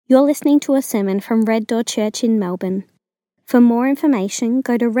You're listening to a sermon from Red Door Church in Melbourne. For more information,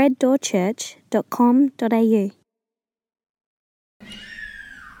 go to reddoorchurch.com.au.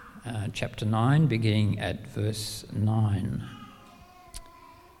 Chapter 9, beginning at verse 9.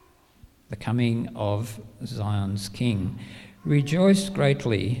 The coming of Zion's King. Rejoice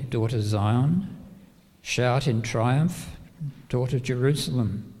greatly, daughter Zion. Shout in triumph, daughter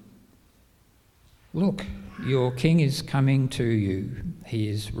Jerusalem. Look, your king is coming to you. He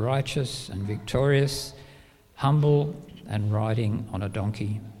is righteous and victorious, humble and riding on a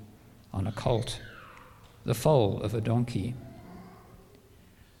donkey, on a colt, the foal of a donkey.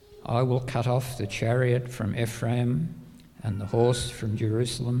 I will cut off the chariot from Ephraim and the horse from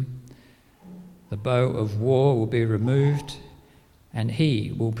Jerusalem. The bow of war will be removed, and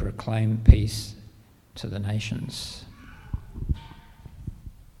he will proclaim peace to the nations.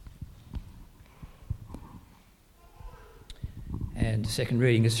 And the second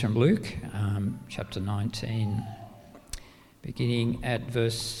reading is from Luke, chapter 19, beginning at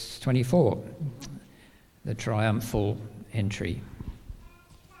verse 24, the triumphal entry.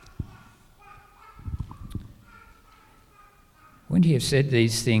 When he had said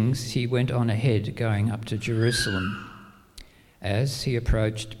these things, he went on ahead, going up to Jerusalem. As he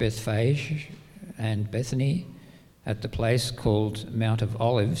approached Bethphage and Bethany, at the place called Mount of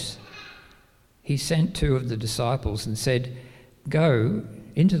Olives, he sent two of the disciples and said, "Go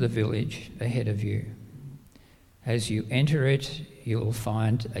into the village ahead of you. As you enter it, you will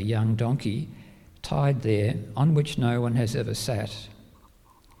find a young donkey tied there, on which no one has ever sat.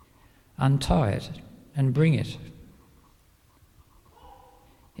 Untie it and bring it.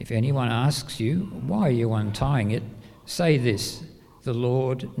 If anyone asks you, 'Why are you untying it?' say this, 'The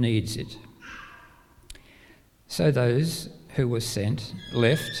Lord needs it.'" So those who were sent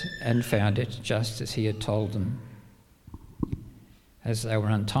left and found it just as he had told them. As they were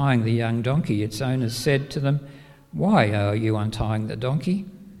untying the young donkey, its owners said to them, "Why are you untying the donkey?"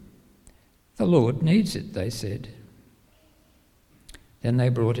 "The Lord needs it," they said. Then they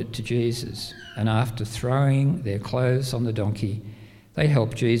brought it to Jesus, and after throwing their clothes on the donkey, they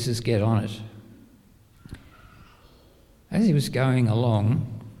helped Jesus get on it. As he was going along,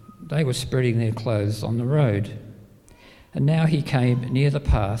 they were spreading their clothes on the road. And now he came near the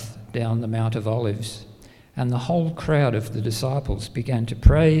path down the Mount of Olives, and the whole crowd of the disciples began to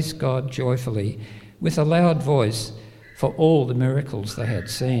praise God joyfully with a loud voice for all the miracles they had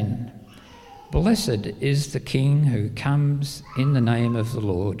seen. "Blessed is the King who comes in the name of the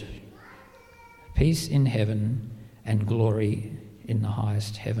Lord. Peace in heaven and glory in the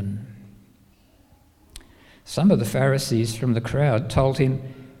highest heaven." Some of the Pharisees from the crowd told him,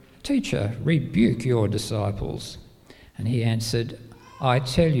 "Teacher, rebuke your disciples." And he answered, "I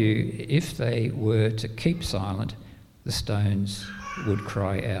tell you, if they were to keep silent, the stones would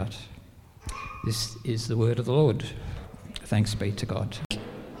cry out." This is the word of the Lord. Thanks be to God.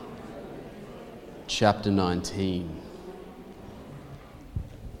 Chapter 19.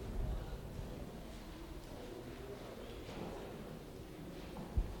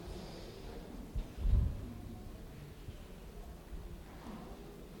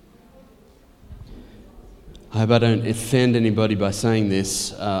 I hope I don't offend anybody by saying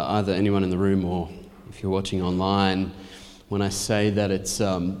this, either anyone in the room or if you're watching online, when I say that it's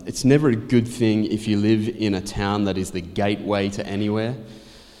never a good thing if you live in a town that is the gateway to anywhere.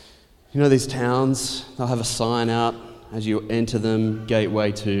 You know these towns, they'll have a sign out as you enter them,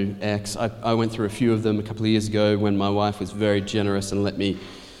 gateway to X. I went through a few of them a couple of years ago when my wife was very generous and let me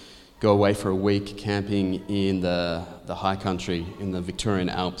go away for a week camping in the high country, in the Victorian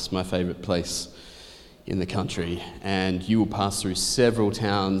Alps, my favourite place in the country. And you will pass through several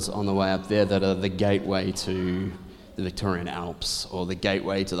towns on the way up there that are the gateway to the Victorian Alps or the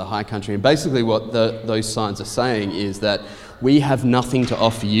gateway to the high country. And basically what those signs are saying is that we have nothing to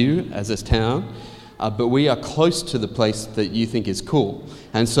offer you as a town, but we are close to the place that you think is cool.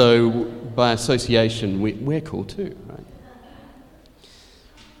 And so by association, we're cool too, right?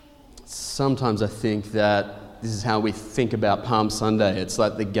 Sometimes I think that this is how we think about Palm Sunday. It's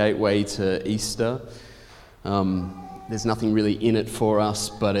like the gateway to Easter. There's nothing really in it for us,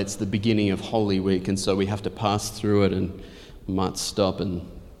 but it's the beginning of Holy Week, and so we have to pass through it, and we might stop and,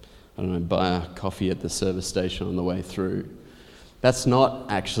 I don't know, buy a coffee at the service station on the way through. That's not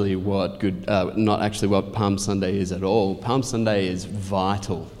actually what Palm Sunday is at all. Palm Sunday is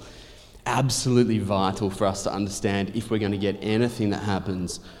vital, absolutely vital for us to understand if we're going to get anything that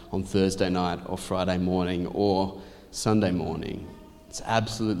happens on Thursday night or Friday morning or Sunday morning. It's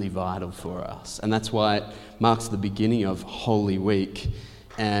absolutely vital for us. And that's why it marks the beginning of Holy Week.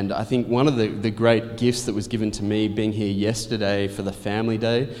 And I think one of the great gifts that was given to me being here yesterday for the family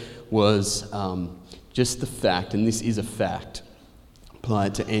day was just the fact, and this is a fact, apply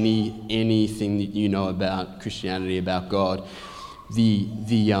it to anything that you know about Christianity, about God,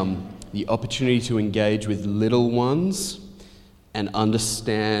 the opportunity to engage with little ones and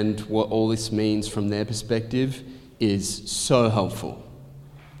understand what all this means from their perspective is so helpful.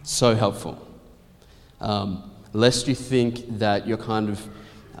 So helpful. Lest you think that you're kind of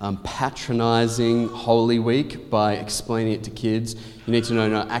patronizing Holy Week by explaining it to kids, you need to know,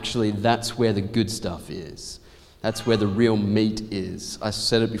 no, actually that's where the good stuff is. That's where the real meat is. I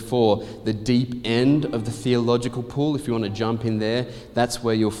said it before, the deep end of the theological pool, if you want to jump in there, that's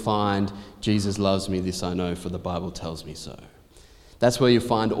where you'll find Jesus loves me, this I know, for the Bible tells me so. That's where you'll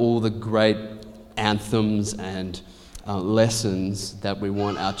find all the great anthems and lessons that we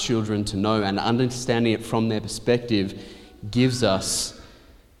want our children to know, and understanding it from their perspective gives us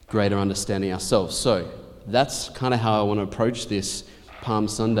greater understanding ourselves. So that's kind of how I want to approach this Palm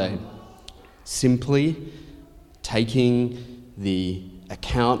Sunday. Simply taking the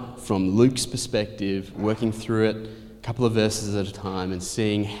account from Luke's perspective, working through it a couple of verses at a time and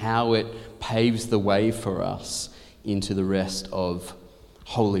seeing how it paves the way for us into the rest of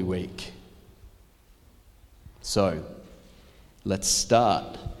Holy Week. So, let's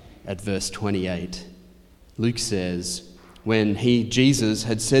start at verse 28. Luke says, when Jesus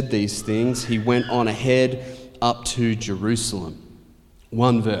had said these things, he went on ahead up to Jerusalem.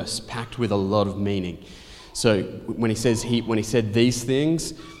 One verse, packed with a lot of meaning. So when he said these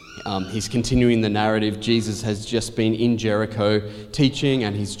things, he's continuing the narrative. Jesus has just been in Jericho teaching,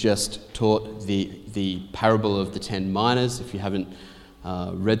 and he's just taught the parable of the 10 minas. If you haven't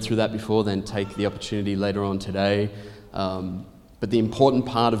read through that before, then take the opportunity later on today. But the important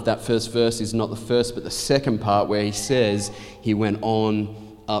part of that first verse is not the first, but the second part where he says he went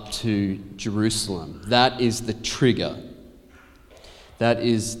on up to Jerusalem. That is the trigger. That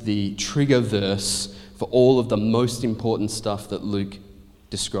is the trigger verse for all of the most important stuff that Luke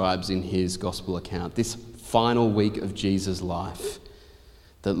describes in his gospel account. This final week of Jesus' life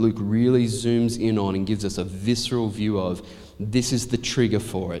that Luke really zooms in on and gives us a visceral view of. This is the trigger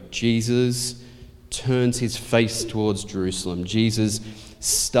for it. Jesus turns his face towards Jerusalem. Jesus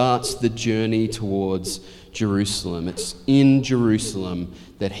starts the journey towards Jerusalem. It's in Jerusalem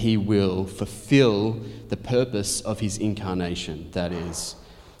that he will fulfill the purpose of his incarnation, that is,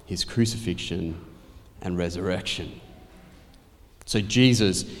 his crucifixion and resurrection. So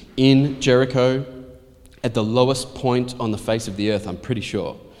Jesus in Jericho, at the lowest point on the face of the earth, I'm pretty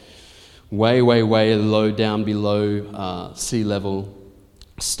sure, way low down below sea level,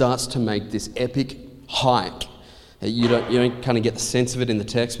 starts to make this epic hike. You don't kind of get the sense of it in the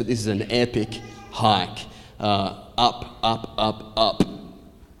text, but this is an epic hike up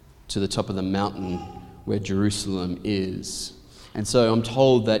to the top of the mountain where Jerusalem is. And so I'm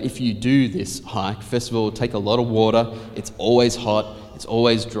told that if you do this hike, first of all, take a lot of water. It's always hot. It's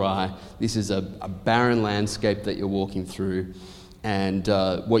always dry. This is a barren landscape that you're walking through. And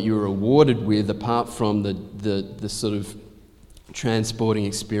what you're rewarded with, apart from the sort of transporting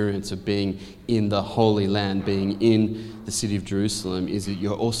experience of being in the Holy Land, being in the city of Jerusalem, is that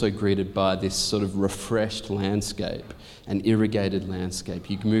you're also greeted by this sort of refreshed landscape, an irrigated landscape.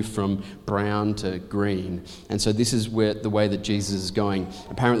 You can move from brown to green. And so this is the way that Jesus is going.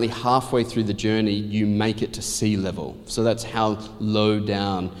 Apparently halfway through the journey, you make it to sea level. So that's how low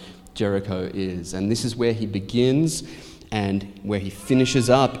down Jericho is. And this is where he begins, and where he finishes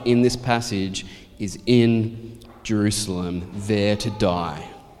up in this passage is in Jerusalem, there to die.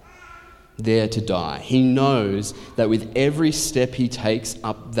 There to die. He knows that with every step he takes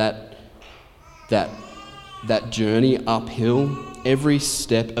up that journey uphill, every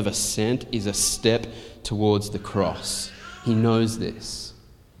step of ascent is a step towards the cross. He knows this.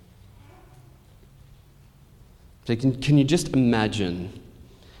 So can you just imagine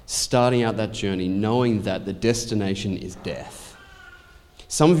starting out that journey knowing that the destination is death?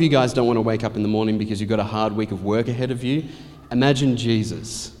 Some of you guys don't want to wake up in the morning because you've got a hard week of work ahead of you. Imagine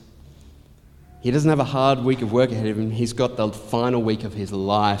Jesus. He doesn't have a hard week of work ahead of him. He's got the final week of his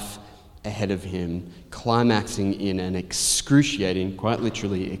life ahead of him, climaxing in an excruciating, quite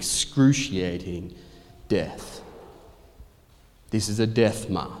literally excruciating death. This is a death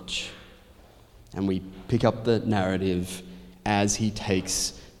march. And we pick up the narrative as he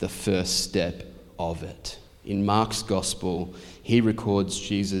takes the first step of it. In Mark's gospel, he records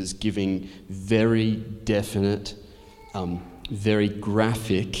Jesus giving very definite, very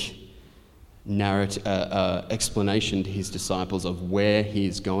graphic explanation to his disciples of where he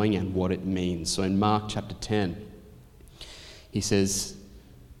is going and what it means. So in Mark chapter 10, he says,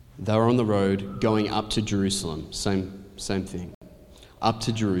 They were on the road going up to Jerusalem. Same thing. Up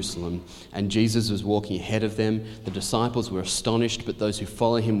to Jerusalem. And Jesus was walking ahead of them. The disciples were astonished, but those who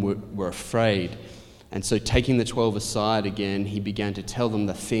followed him were afraid. And so taking the 12 aside again, he began to tell them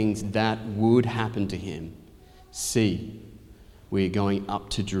the things that would happen to him. See, we are going up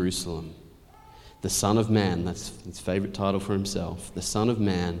to Jerusalem. The Son of Man, that's his favourite title for himself, the Son of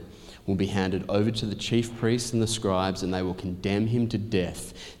Man will be handed over to the chief priests and the scribes, and they will condemn him to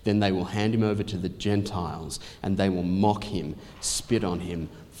death. Then they will hand him over to the Gentiles, and they will mock him, spit on him,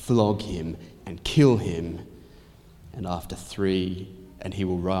 flog him, and kill him. And he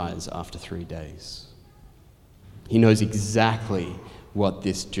will rise after 3 days. He knows exactly what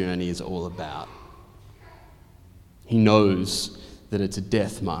this journey is all about. He knows that it's a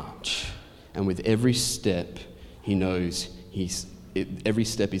death march, and with every step, he knows every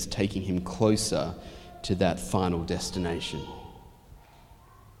step is taking him closer to that final destination.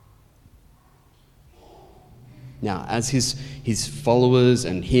 Now, as his followers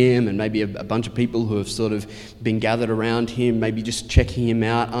and him and maybe a bunch of people who have sort of been gathered around him, maybe just checking him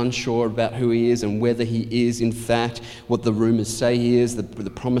out, unsure about who he is and whether he is, in fact, what the rumors say he is, the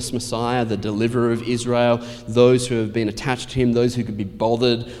promised Messiah, the deliverer of Israel, those who have been attached to him, those who could be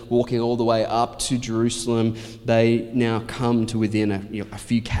bothered walking all the way up to Jerusalem, they now come to within a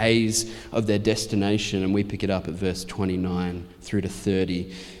few k's of their destination, and we pick it up at verse 29 through to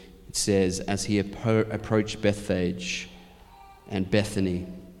 30. It says, as he approached Bethphage and Bethany,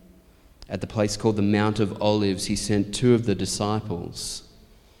 at the place called the Mount of Olives, he sent 2 of the disciples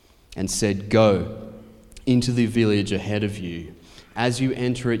and said, go into the village ahead of you. As you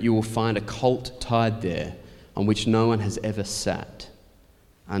enter it, you will find a colt tied there on which no one has ever sat.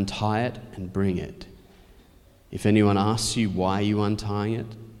 Untie it and bring it. If anyone asks you why are you untying it,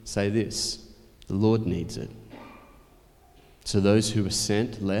 say this, the Lord needs it. So those who were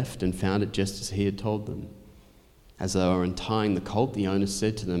sent left and found it just as he had told them. As they were untying the colt, the owner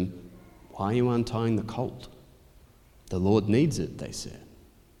said to them, why are you untying the colt? The Lord needs it, they said.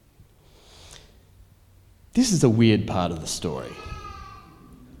 This is a weird part of the story.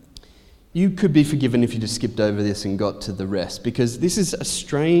 You could be forgiven if you just skipped over this and got to the rest, because this is a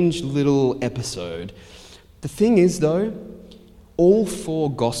strange little episode. The thing is, though, all 4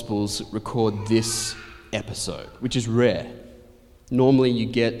 Gospels record this episode, which is rare. Normally you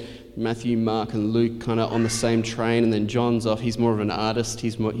get Matthew, Mark and Luke kind of on the same train, and then John's off. He's more of an artist.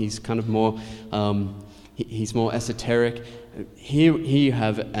 He's more esoteric. Here you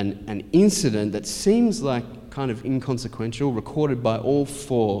have an incident that seems like kind of inconsequential, recorded by all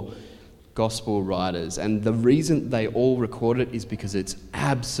 4 gospel writers. And the reason they all record it is because it's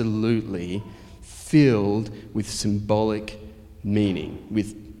absolutely filled with symbolic meaning,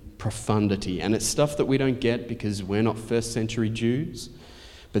 with profundity, and it's stuff that we don't get because we're not first century Jews,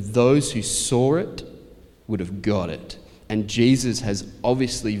 but those who saw it would have got it. And Jesus has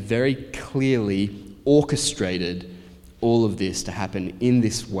obviously very clearly orchestrated all of this to happen in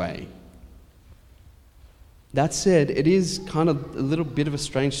this way. That said, it is kind of a little bit of a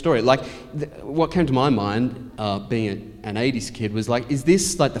strange story. Like, what came to my mind, being an 80s kid, was like, is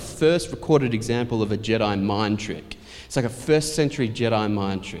this like the first recorded example of a Jedi mind trick? It's like a first century Jedi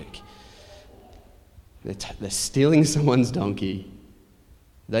mind trick. They're stealing someone's donkey.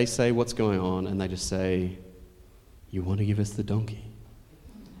 They say what's going on, and they just say, you want to give us the donkey?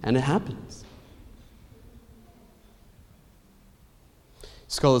 And it happens.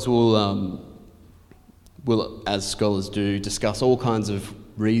 Scholars will, as scholars do, discuss all kinds of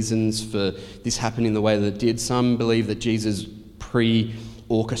reasons for this happening the way that it did. Some believe that Jesus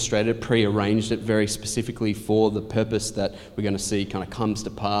pre-arranged it very specifically for the purpose that we're going to see kind of comes to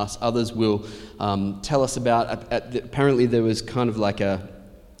pass. Others will tell us about, apparently there was kind of like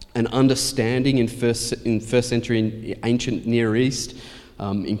an understanding in first century ancient Near East,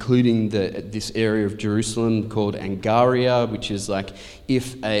 including this area of Jerusalem called Angaria, which is like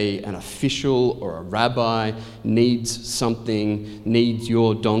if an official or a rabbi needs something, needs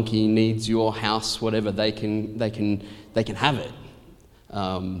your donkey, needs your house, whatever, they can have it.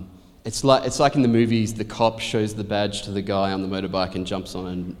 It's like in the movies, the cop shows the badge to the guy on the motorbike and jumps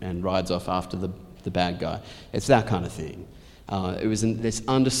on and rides off after the bad guy. It's that kind of thing. It was this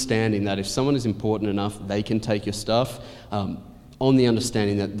understanding that if someone is important enough, they can take your stuff, on the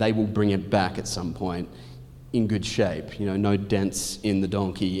understanding that they will bring it back at some point in good shape, no dents in the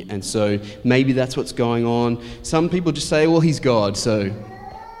donkey. And so maybe that's what's going on. Some people just say, well, he's God, so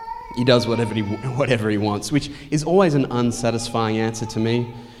he does whatever he wants, which is always an unsatisfying answer to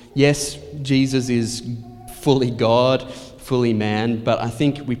me. Yes, Jesus is fully God, fully man, but I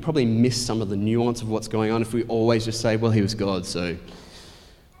think we probably miss some of the nuance of what's going on if we always just say, well, he was God, so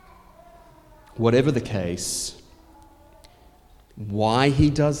whatever the case, why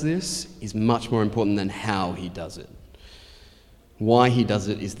he does this is much more important than how he does it. Why he does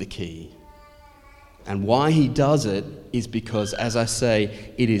it is the key. And why he does it is because, as I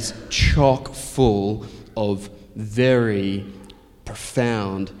say, it is chock full of very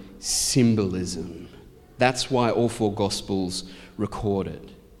profound symbolism. That's why all four Gospels record it.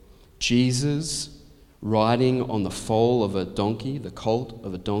 Jesus riding on the foal of a donkey, the colt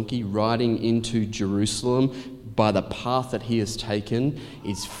of a donkey, riding into Jerusalem by the path that he has taken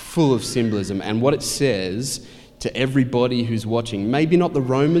is full of symbolism. And what it says to everybody who's watching, maybe not the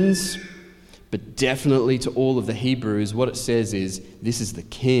Romans, but definitely to all of the Hebrews, what it says is, this is the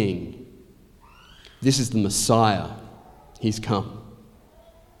King. This is the Messiah. He's come.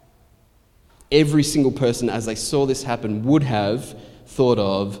 Every single person, as they saw this happen, would have thought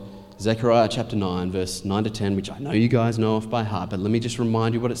of Zechariah chapter 9, verse 9 to 10, which I know you guys know off by heart, but let me just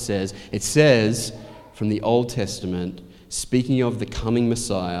remind you what it says. It says, from the Old Testament, speaking of the coming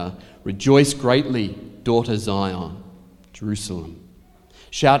Messiah, "Rejoice greatly, daughter Zion, Jerusalem.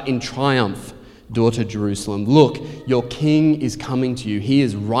 Shout in triumph, daughter Jerusalem. Look, your king is coming to you. He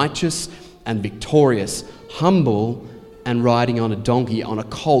is righteous and victorious, humble and riding on a donkey, on a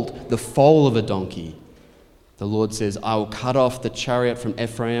colt, the foal of a donkey." The Lord says, "I will cut off the chariot from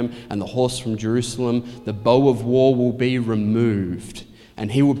Ephraim and the horse from Jerusalem. The bow of war will be removed,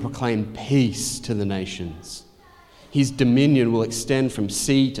 and he will proclaim peace to the nations. His dominion will extend from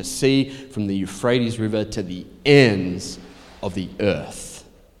sea to sea, from the Euphrates River to the ends of the earth."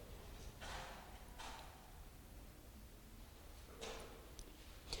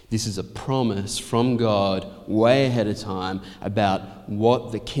 This is a promise from God way ahead of time about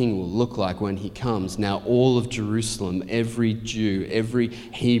what the king will look like when he comes. Now, all of Jerusalem, every Jew, every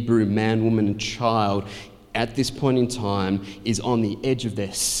Hebrew man, woman, and child at this point in time is on the edge of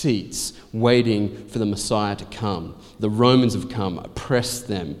their seats waiting for the Messiah to come. The Romans have come, oppressed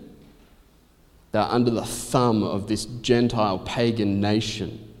them. They're under the thumb of this Gentile pagan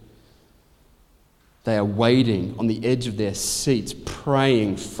nation. They are waiting on the edge of their seats,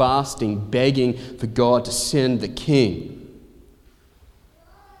 praying, fasting, begging for God to send the king.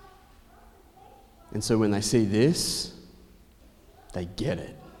 And so when they see this, they get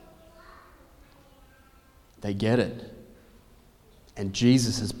it. They get it. And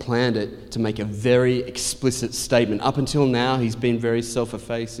Jesus has planned it to make a very explicit statement. Up until now, he's been very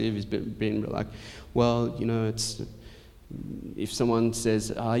self-effacing. He's been like, well, you know, if someone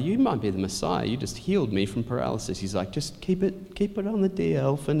says, you might be the Messiah, you just healed me from paralysis. He's like, just keep it on the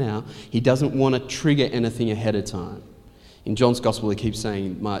DL for now. He doesn't want to trigger anything ahead of time. In John's Gospel, he keeps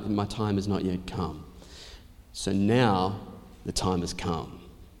saying, my time has not yet come. So now the time has come.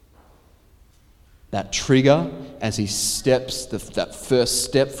 That trigger, as he steps, that first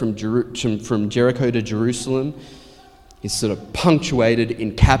step from Jericho to Jerusalem, is sort of punctuated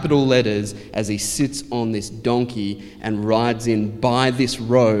in capital letters as he sits on this donkey and rides in by this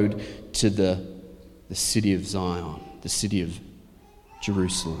road to the city of Zion, the city of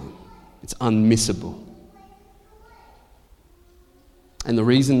Jerusalem. It's unmissable. And the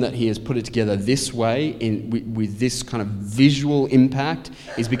reason that he has put it together this way, with this kind of visual impact,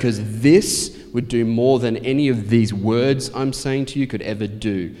 is because this would do more than any of these words I'm saying to you could ever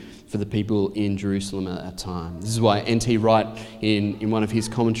do for the people in Jerusalem at that time. This is why N.T. Wright, in one of his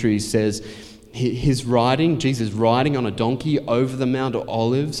commentaries, says Jesus riding on a donkey over the Mount of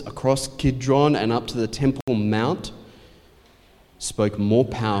Olives, across Kidron and up to the Temple Mount, spoke more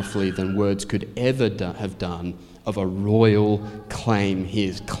powerfully than words could ever have done of a royal claim. He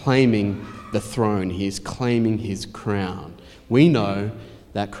is claiming the throne. He is claiming his crown. We know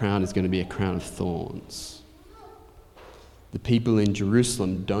that crown is going to be a crown of thorns. The people in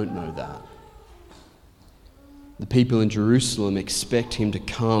Jerusalem don't know that. The people in Jerusalem expect him to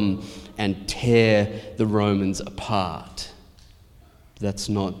come and tear the Romans apart. That's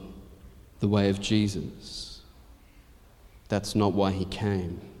not the way of Jesus. That's not why he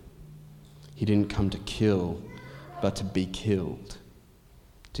came. He didn't come to kill, but to be killed,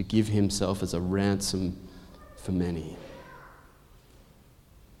 to give himself as a ransom for many.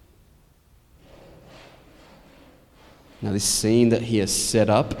 Now, this scene that he has set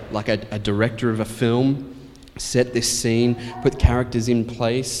up, like a director of a film, set this scene, put characters in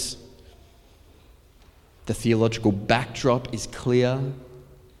place. The theological backdrop is clear,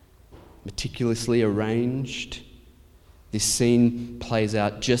 meticulously arranged. This scene plays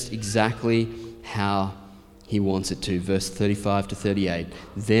out just exactly how he wants it to. Verse 35 to 38.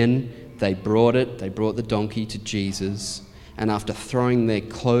 Then they brought the donkey to Jesus, and after throwing their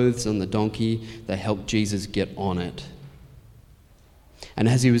clothes on the donkey, they helped Jesus get on it. And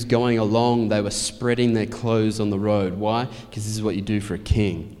as he was going along, they were spreading their clothes on the road. Why? Because this is what you do for a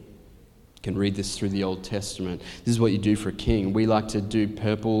king. You can read this through the Old Testament. This is what you do for a king. We like to do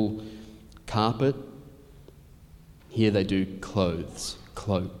purple carpet. Here they do clothes,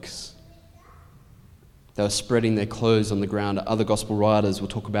 cloaks. They were spreading their clothes on the ground. Other gospel writers will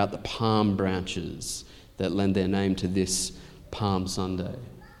talk about the palm branches that lend their name to this Palm Sunday.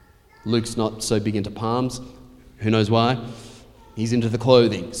 Luke's not so big into palms. Who knows why? He's into the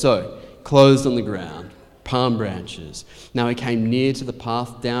clothing. So, clothes on the ground, palm branches. Now he came near to the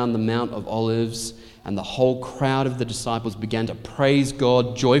path down the Mount of Olives, and the whole crowd of the disciples began to praise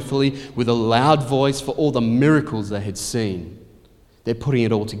God joyfully with a loud voice for all the miracles they had seen. They're putting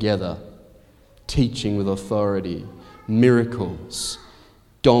it all together. Teaching with authority, miracles,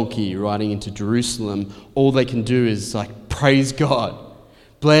 donkey riding into Jerusalem. All they can do is praise God.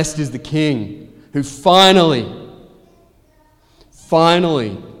 Blessed is the King who finally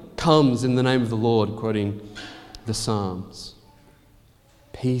comes in the name of the Lord, quoting the Psalms.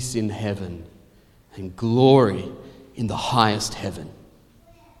 Peace in heaven and glory in the highest heaven.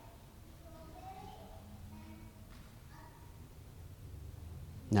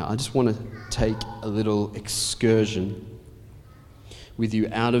 Now, I just want to take a little excursion with you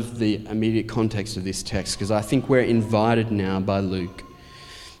out of the immediate context of this text, because I think we're invited now by Luke.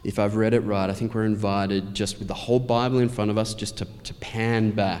 If I've read it right, I think we're invited, just with the whole Bible in front of us, just to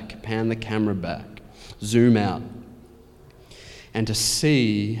pan the camera back, zoom out, and to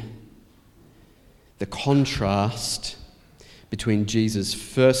see the contrast between Jesus'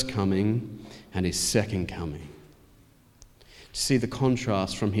 first coming and his second coming. To see the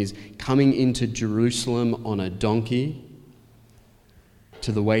contrast from his coming into Jerusalem on a donkey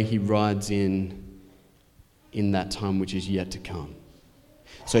to the way he rides in that time which is yet to come.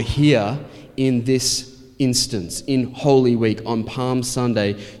 So here, in this instance, in Holy Week, on Palm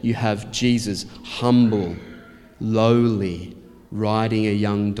Sunday, you have Jesus humble, lowly, riding a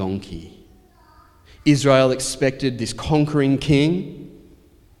young donkey. Israel expected this conquering king.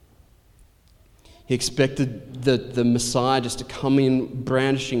 He expected the Messiah just to come in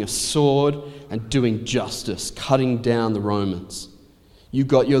brandishing a sword and doing justice, cutting down the Romans. You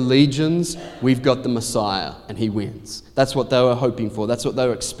got your legions, we've got the Messiah, and he wins. That's what they were hoping for. That's what they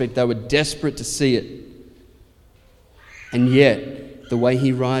were expecting. They were desperate to see it. And yet, the way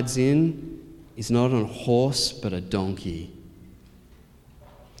he rides in is not on a horse, but a donkey.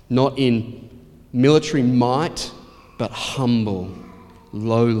 Not in military might, but humble,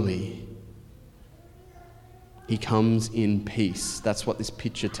 lowly. He comes in peace. That's what this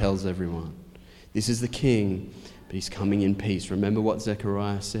picture tells everyone. This is the king, but he's coming in peace. Remember what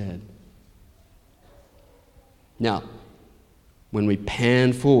Zechariah said. Now, when we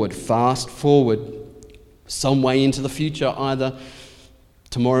pan forward, fast forward, some way into the future, either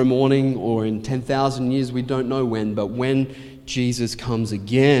tomorrow morning or in 10,000 years, we don't know when, but when Jesus comes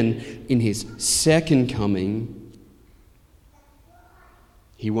again in his second coming,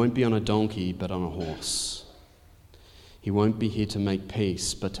 he won't be on a donkey, but on a horse. He won't be here to make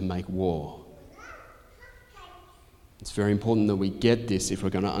peace, but to make war. It's very important that we get this if we're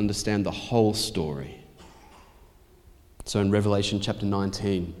going to understand the whole story. So in Revelation chapter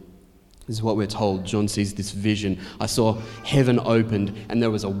 19, this is what we're told. John sees this vision. I saw heaven opened, and there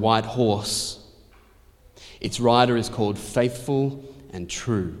was a white horse. Its rider is called Faithful and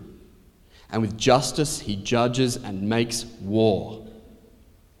True. And with justice he judges and makes war.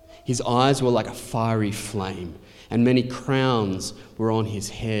 His eyes were like a fiery flame, and many crowns were on his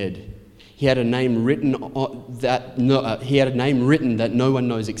head. He had a name written that no one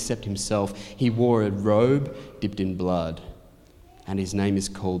knows except himself. He wore a robe dipped in blood, and his name is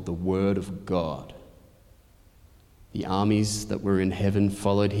called the Word of God. The armies that were in heaven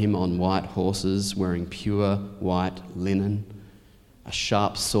followed him on white horses, wearing pure white linen. A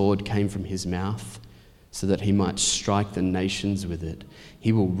sharp sword came from his mouth, so that he might strike the nations with it.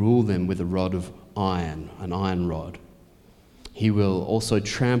 He will rule them with a rod of iron, an iron rod. He will also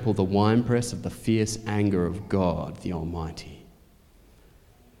trample the winepress of the fierce anger of God, the Almighty.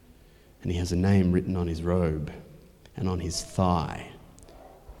 And he has a name written on his robe and on his thigh,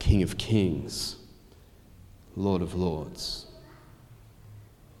 King of Kings, Lord of Lords.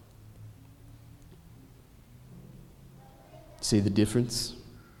 See the difference?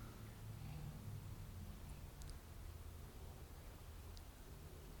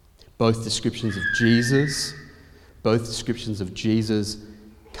 Both descriptions of Jesus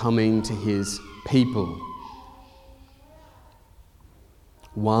coming to his people.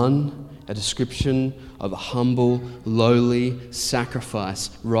 One, a description of a humble, lowly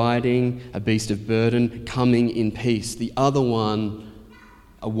sacrifice, riding a beast of burden, coming in peace. The other one,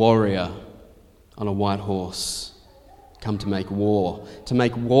 a warrior on a white horse, come to make war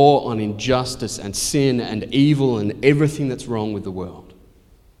on injustice and sin and evil and everything that's wrong with the world.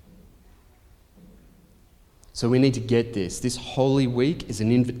 So we need to get this. This Holy Week is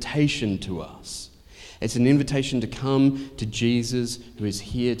an invitation to us. It's an invitation to come to Jesus, who is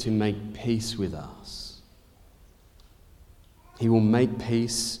here to make peace with us. He will make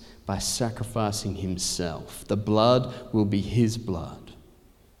peace by sacrificing himself. The blood will be his blood.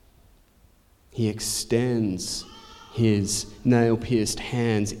 He extends his nail-pierced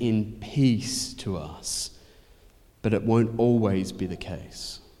hands in peace to us, but it won't always be the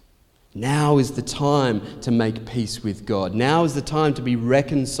case. Now is the time to make peace with God. Now is the time to be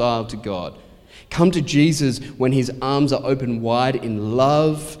reconciled to God. Come to Jesus when his arms are open wide in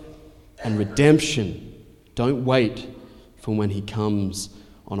love and redemption. Don't wait for when he comes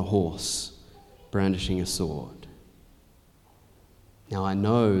on a horse, brandishing a sword. Now I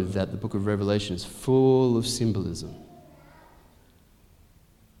know that the book of Revelation is full of symbolism.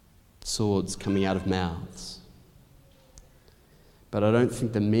 Swords coming out of mouths. But I don't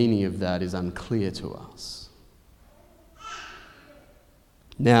think the meaning of that is unclear to us.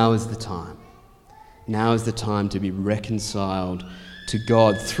 Now is the time. Now is the time to be reconciled to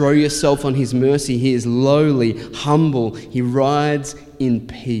God. Throw yourself on his mercy. He is lowly, humble. He rides in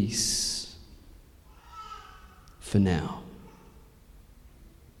peace. For now.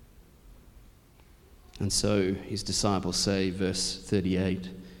 And so his disciples say, verse 38,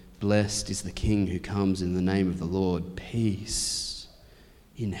 "Blessed is the King who comes in the name of the Lord, peace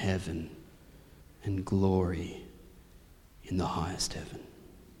in heaven and glory in the highest heaven."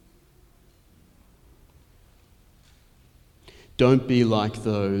 Don't be like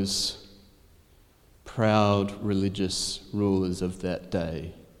those proud religious rulers of that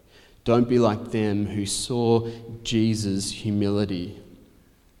day. Don't be like them who saw Jesus' humility,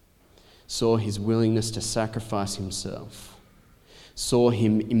 saw his willingness to sacrifice himself, saw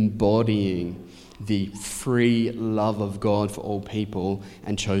him embodying the free love of God for all people,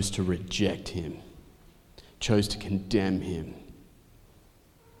 and chose to reject him, chose to condemn him.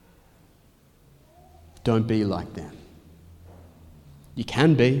 Don't be like them. You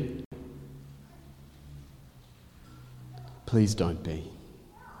can be. Please don't be.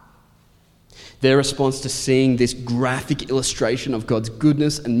 Their response to seeing this graphic illustration of God's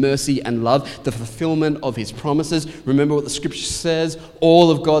goodness and mercy and love, the fulfillment of his promises. Remember what the scripture says, all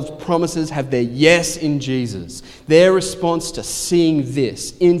of God's promises have their yes in Jesus. Their response to seeing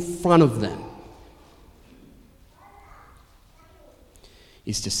this in front of them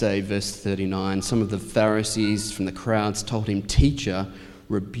is to say, verse 39, some of the Pharisees from the crowds told him, "Teacher,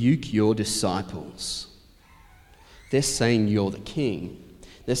 rebuke your disciples." They're saying you're the king.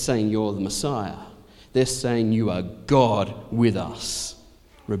 They're saying you're the Messiah. They're saying you are God with us.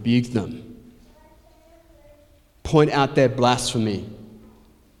 Rebuke them. Point out their blasphemy.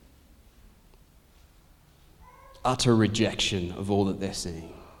 Utter rejection of all that they're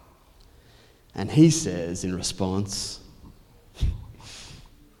seeing. And he says in response,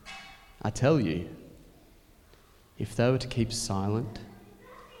 I tell you, if they were to keep silent,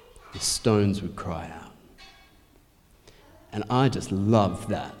 the stones would cry out. And I just love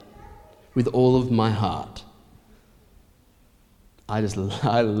that with all of my heart. I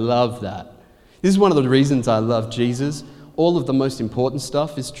love that. This is one of the reasons I love Jesus. All of the most important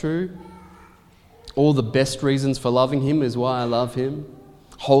stuff is true. All the best reasons for loving him is why I love him.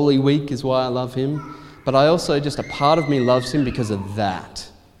 Holy Week is why I love him. But I also, just a part of me loves him because of that.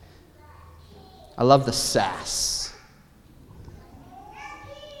 I love the sass.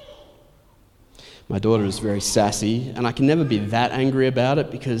 My daughter is very sassy, and I can never be that angry about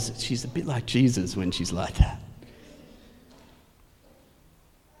it because she's a bit like Jesus when she's like that.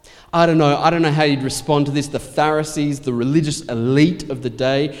 I don't know how you'd respond to this. The Pharisees, the religious elite of the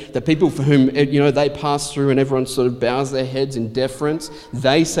day, the people for whom, they pass through and everyone sort of bows their heads in deference,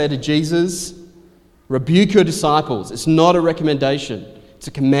 they say to Jesus, rebuke your disciples. It's not a recommendation, it's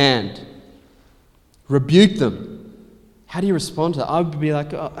a command. Rebuke them. How do you respond to that? I would be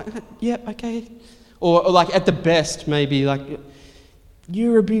like, yeah, okay. Or like at the best, maybe like,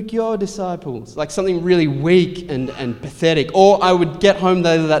 you rebuke your disciples. Like something really weak and pathetic. Or I would get home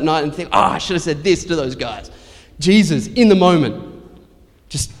later that night and think, I should have said this to those guys. Jesus, in the moment,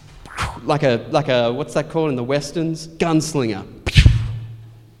 just like a what's that called in the Westerns? Gunslinger.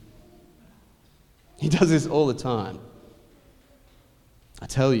 He does this all the time. I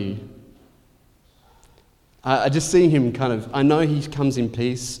tell you, I just see him I know he comes in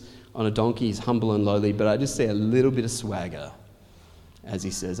peace on a donkey, he's humble and lowly, but I just see a little bit of swagger as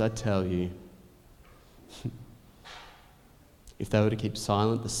he says, I tell you, If they were to keep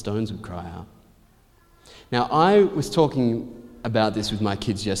silent, the stones would cry out. Now, I was talking about this with my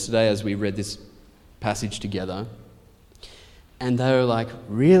kids yesterday as we read this passage together, and they were like,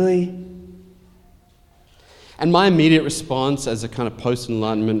 really? And my immediate response as a kind of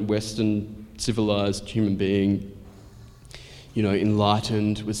post-Enlightenment, Western, civilized human being,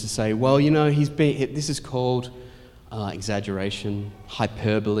 enlightened, was to say, well, this is called exaggeration,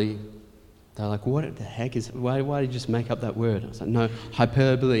 hyperbole. They're like, what the heck is, why did you just make up that word? I was like, no,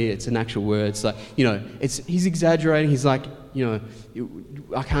 hyperbole, it's an actual word. It's like, he's exaggerating. He's like,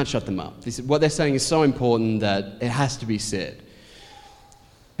 I can't shut them up. What they're saying is so important that it has to be said.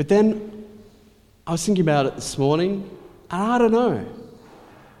 But then I was thinking about it this morning, and I don't know.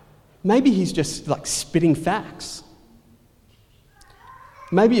 Maybe he's just like spitting facts.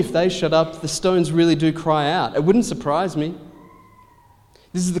 Maybe if they shut up, the stones really do cry out. It wouldn't surprise me.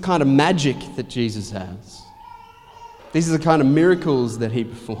 This is the kind of magic that Jesus has. These are the kind of miracles that he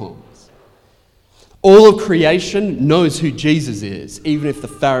performs. All of creation knows who Jesus is, even if the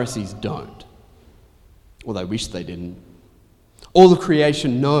Pharisees don't. Or they wish they didn't. All of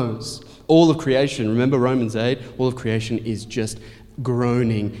creation knows. All of creation, remember Romans 8? All of creation is just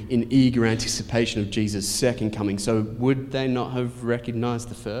groaning in eager anticipation of Jesus' second coming. So would they not have recognized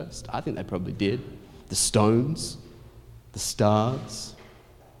the first? I think they probably did. The stones, the stars,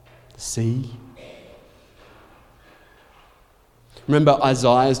 the sea. Remember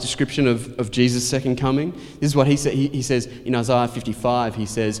Isaiah's description of Jesus' second coming? This is what he said. He says in Isaiah 55, he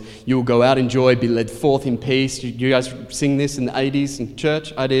says, you will go out in joy, be led forth in peace. You guys sing this in the 80s in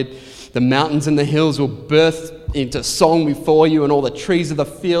church? I did. The mountains and the hills will burst into song before you, and all the trees of the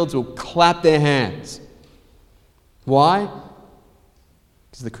fields will clap their hands. Why?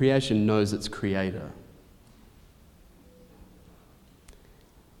 Because the creation knows its creator.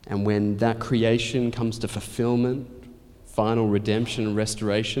 And when that creation comes to fulfillment, final redemption and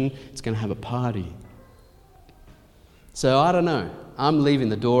restoration, it's going to have a party. So I don't know. I'm leaving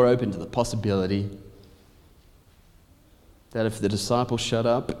the door open to the possibility that if the disciples shut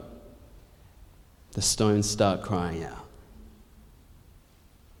up, the stones start crying out.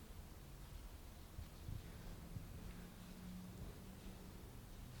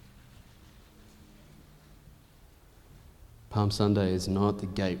 Palm Sunday is not the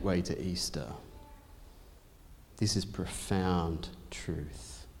gateway to Easter. This is profound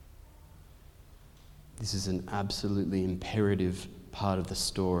truth. This is an absolutely imperative part of the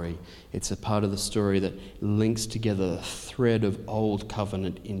story. It's a part of the story that links together the thread of old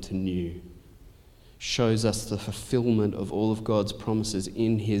covenant into new. Shows us the fulfillment of all of God's promises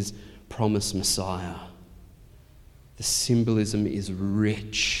in his promised Messiah. The symbolism is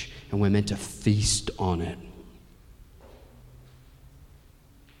rich, and we're meant to feast on it.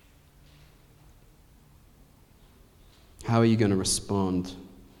 How are you going to respond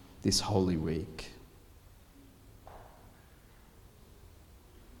this Holy Week?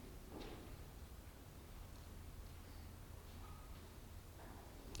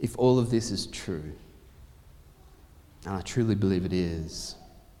 If all of this is true, and I truly believe it is,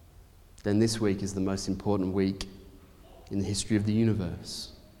 then this week is the most important week in the history of the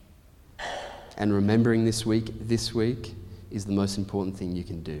universe. And remembering this week is the most important thing you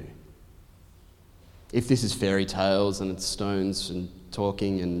can do. If this is fairy tales and it's stones and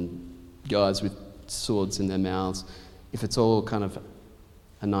talking and guys with swords in their mouths, if it's all kind of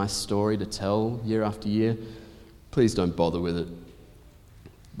a nice story to tell year after year, please don't bother with it.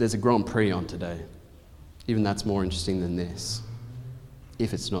 There's a Grand Prix on today. Even that's more interesting than this,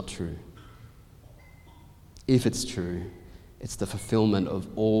 if it's not true. If it's true, it's the fulfillment of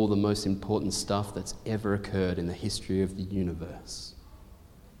all the most important stuff that's ever occurred in the history of the universe.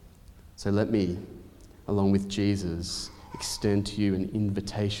 So let me, along with Jesus, extend to you an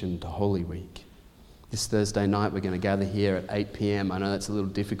invitation to Holy Week. This Thursday night, we're going to gather here at 8 p.m. I know that's a little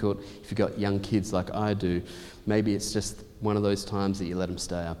difficult if you've got young kids like I do. Maybe it's just one of those times that you let them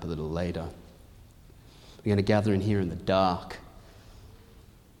stay up a little later. We're going to gather in here in the dark.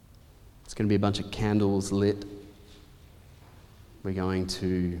 It's going to be a bunch of candles lit. We're going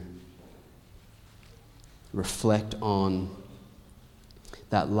to reflect on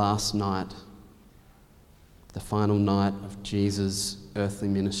that last night, the final night of Jesus' earthly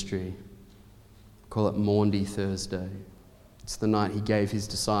ministry. Call it Maundy Thursday. It's the night he gave his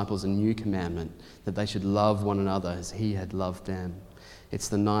disciples a new commandment, that they should love one another as he had loved them. It's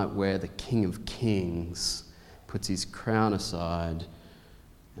the night where the King of Kings puts his crown aside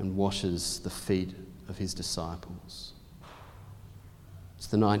and washes the feet of his disciples. It's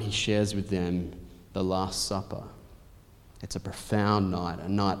the night he shares with them the Last Supper. It's a profound night, a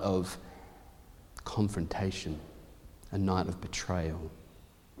night of confrontation, a night of betrayal,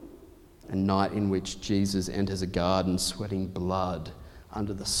 a night in which Jesus enters a garden sweating blood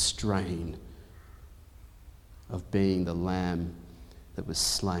under the strain of being the lamb that was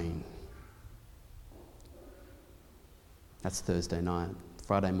slain. That's Thursday night.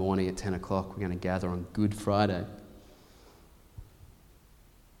 Friday morning at 10 o'clock, we're going to gather on Good Friday.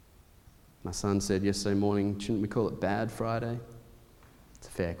 My son said yesterday morning, shouldn't we call it Bad Friday? It's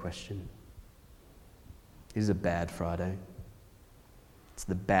a fair question. It is a bad Friday. It's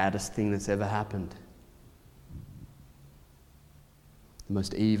the baddest thing that's ever happened. The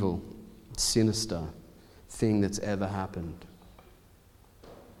most evil, sinister thing that's ever happened.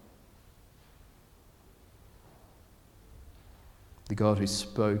 The God who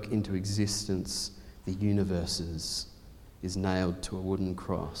spoke into existence the universes is nailed to a wooden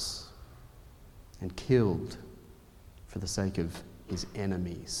cross and killed for the sake of his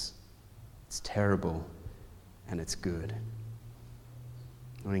enemies. It's terrible and it's good.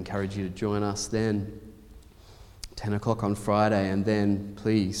 I want to encourage you to join us then, 10 o'clock on Friday, and then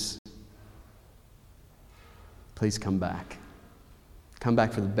please come back. Come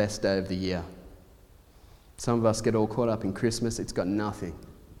back for the best day of the year. Some of us get all caught up in Christmas. It's got nothing.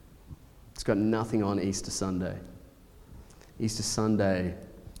 It's got nothing on Easter Sunday. Easter Sunday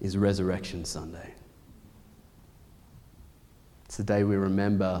is Resurrection Sunday. It's the day we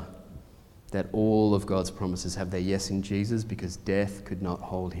remember that all of God's promises have their yes in Jesus because death could not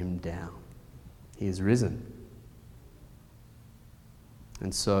hold him down. He is risen.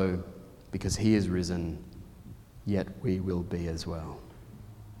 And so, because he is risen, yet we will be as well.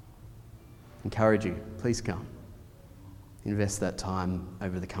 Encourage you, please come. Invest that time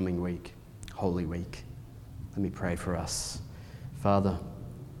over the coming week, Holy Week. Let me pray for us. Father,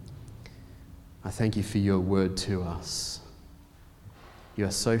 I thank you for your word to us. You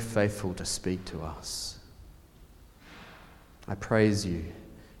are so faithful to speak to us. I praise you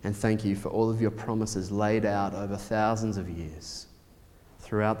and thank you for all of your promises laid out over thousands of years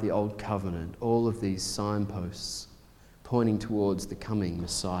throughout the Old Covenant, all of these signposts pointing towards the coming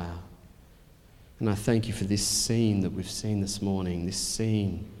Messiah. And I thank you for this scene that we've seen this morning, this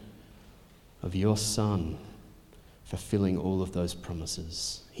scene of your Son fulfilling all of those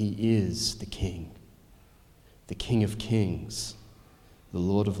promises. He is the King of Kings, the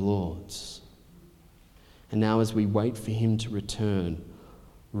Lord of Lords. And now as we wait for him to return,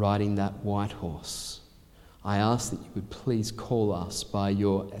 riding that white horse, I ask that you would please call us by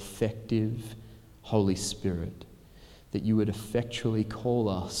your effective Holy Spirit, that you would effectually call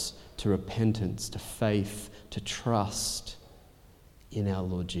us to repentance, to faith, to trust in our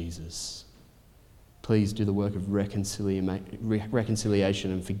Lord Jesus. Please do the work of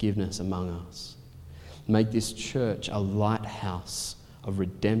reconciliation and forgiveness among us. Make this church a lighthouse of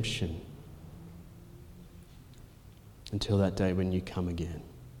redemption until that day when you come again.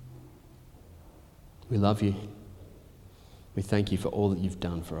 We love you. We thank you for all that you've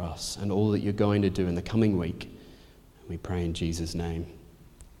done for us and all that you're going to do in the coming week. We pray in Jesus' name.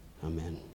 Amen.